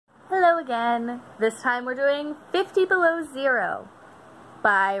again. This time we're doing 50 Below Zero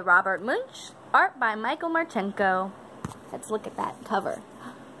by Robert Munsch, art by Martchenko. Let's look at that cover.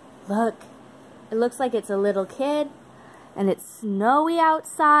 Look, it looks like it's a little kid, and it's snowy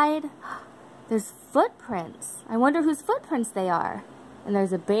outside. There's footprints. I wonder whose footprints they are. And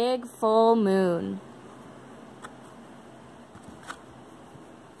there's a big full moon.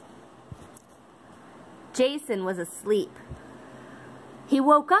 Jason was asleep. He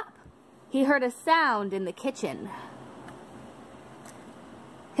woke up. He heard a sound in the kitchen.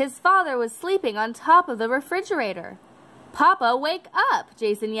 His father was sleeping on top of the refrigerator. "Papa, wake up!"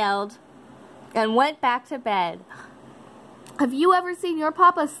 Jason yelled, and went back to bed. Have you ever seen your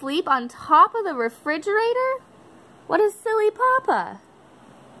papa sleep on top of the refrigerator? What a silly papa.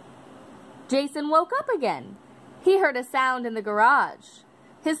 Jason woke up again. He heard a sound in the garage.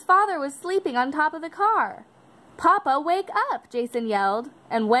 His father was sleeping on top of the car. "Papa, wake up!" Jason yelled,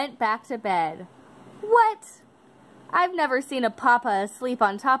 and went back to bed. What? I've never seen a papa asleep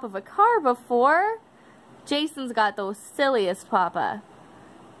on top of a car before. Jason's got the silliest papa.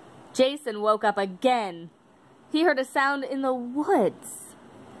 Jason woke up again. He heard a sound in the woods.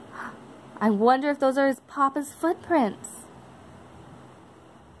 I wonder if those are his papa's footprints.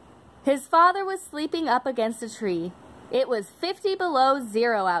 His father was sleeping up against a tree. It was 50 below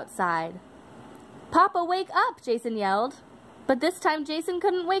zero outside. "Papa, wake up!" Jason yelled. But this time Jason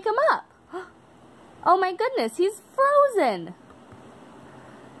couldn't wake him up. Oh my goodness, he's frozen!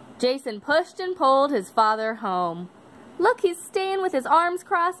 Jason pushed and pulled his father home. Look, he's staying with his arms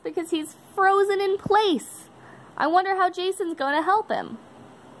crossed because he's frozen in place. I wonder how Jason's going to help him.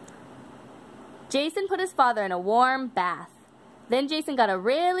 Jason put his father in a warm bath. Then Jason got a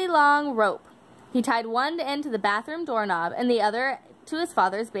really long rope. He tied one end to the bathroom doorknob and the other to his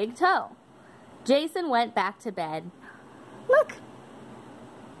father's big toe. Jason went back to bed. Look!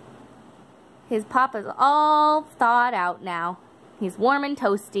 His papa's all thawed out now. He's warm and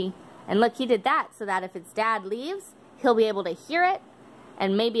toasty. And look, he did that so that if his dad leaves, he'll be able to hear it,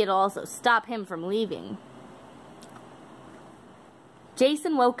 and maybe it'll also stop him from leaving.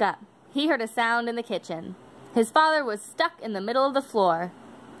 Jason woke up. He heard a sound in the kitchen. His father was stuck in the middle of the floor.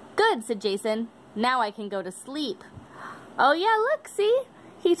 "Good," said Jason. "Now I can go to sleep." Oh yeah, look, see?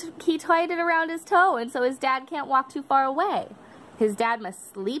 He tied it around his toe, and so his dad can't walk too far away. His dad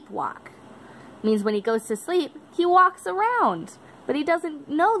must sleepwalk. Means when he goes to sleep, he walks around. But he doesn't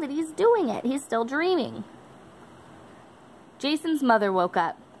know that he's doing it. He's still dreaming. Jason's mother woke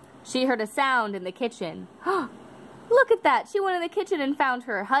up. She heard a sound in the kitchen. Look at that! She went in the kitchen and found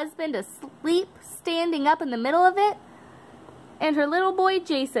her husband asleep, standing up in the middle of it, and her little boy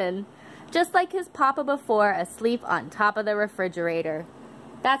Jason, just like his papa before, asleep on top of the refrigerator.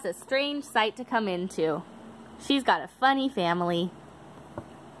 That's a strange sight to come into. She's got a funny family.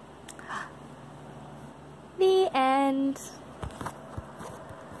 The end.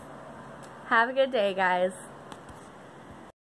 Have a good day, guys.